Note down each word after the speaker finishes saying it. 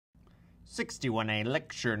61A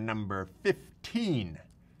lecture number 15.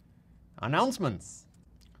 Announcements.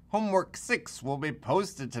 Homework 6 will be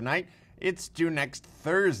posted tonight. It's due next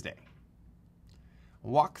Thursday.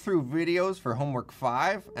 Walkthrough videos for homework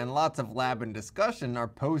 5 and lots of lab and discussion are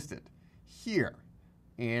posted here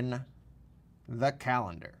in the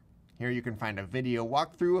calendar. Here you can find a video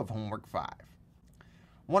walkthrough of homework 5.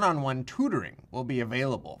 One-on-one tutoring will be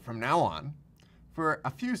available from now on for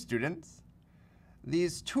a few students.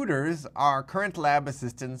 These tutors are current lab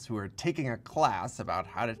assistants who are taking a class about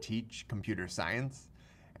how to teach computer science,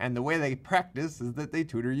 and the way they practice is that they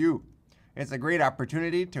tutor you. It's a great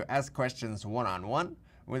opportunity to ask questions one-on-one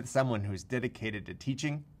with someone who's dedicated to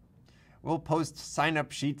teaching. We'll post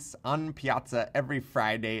sign-up sheets on Piazza every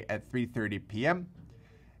Friday at 3:30 p.m.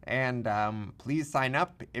 And please sign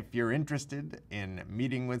up if you're interested in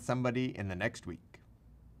meeting with somebody in the next week.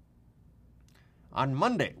 On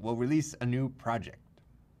Monday, we'll release a new project.